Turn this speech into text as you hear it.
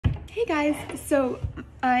Hey guys, so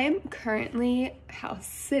I'm currently house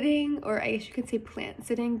sitting, or I guess you could say plant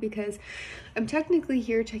sitting, because I'm technically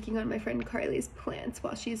here checking on my friend Carly's plants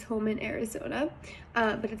while she's home in Arizona.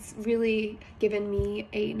 But it's really given me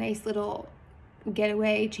a nice little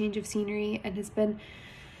getaway, change of scenery, and has been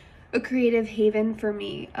a creative haven for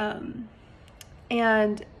me.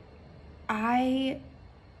 And I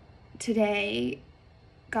today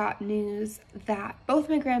got news that both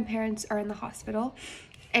my grandparents are in the hospital.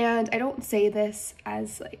 And I don't say this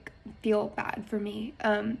as like feel bad for me.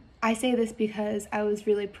 I say this because I was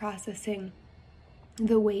really processing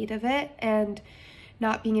the weight of it and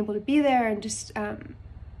not being able to be there, and just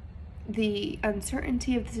the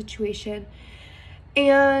uncertainty of the situation.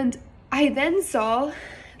 And I then saw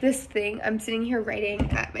this thing. I'm sitting here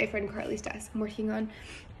writing at my friend Carly's desk. I'm working on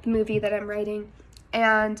the movie that I'm writing,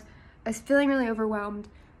 and I was feeling really overwhelmed,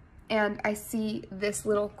 and I see this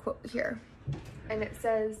little quote here. And it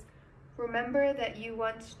says, "Remember that you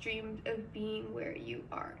once dreamed of being where you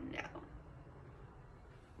are now."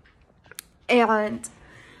 And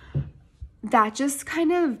that just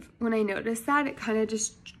kind of, when I noticed that, it kind of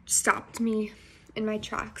just stopped me in my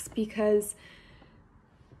tracks, because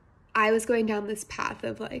I was going down this path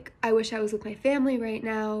of like, I wish I was with my family right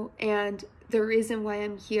now. And the reason why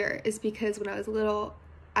I'm here is because when I was little,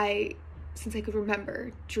 since I could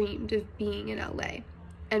remember, dreamed of being in LA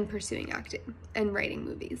and pursuing acting and writing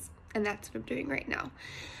movies. And that's what I'm doing right now.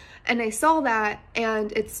 And I saw that,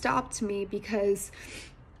 and it stopped me, because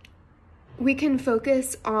we can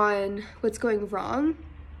focus on what's going wrong,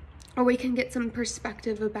 or we can get some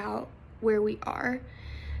perspective about where we are.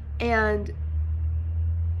 And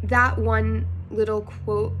that one little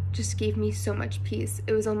quote just gave me so much peace.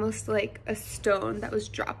 It was almost like a stone that was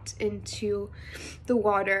dropped into the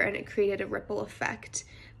water, and it created a ripple effect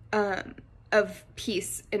of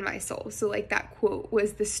peace in my soul. So like that quote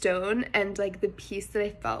was the stone, and like the peace that I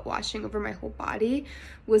felt washing over my whole body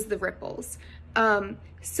was the ripples.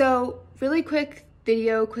 So really quick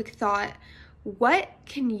video, quick thought. What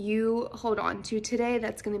can you hold on to today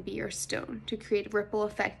that's going to be your stone to create a ripple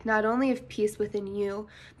effect, not only of peace within you,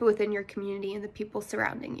 but within your community and the people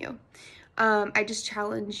surrounding you? I just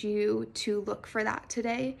challenge you to look for that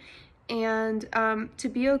today, and to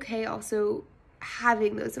be okay also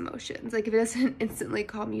having those emotions. Like if it doesn't instantly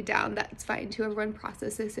calm you down, that's fine too. Everyone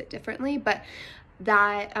processes it differently, but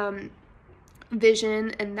that vision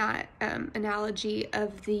and that analogy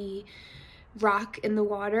of the rock in the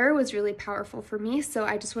water was really powerful for me. So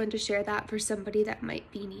I just wanted to share that for somebody that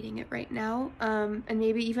might be needing it right now. And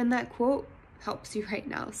maybe even that quote helps you right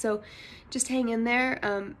now. So just hang in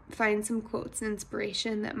there, find some quotes and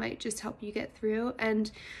inspiration that might just help you get through, and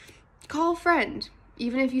call a friend.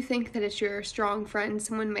 Even if you think that it's your strong friend,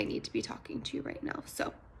 someone might need to be talking to you right now.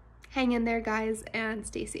 So hang in there, guys, and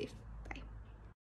stay safe.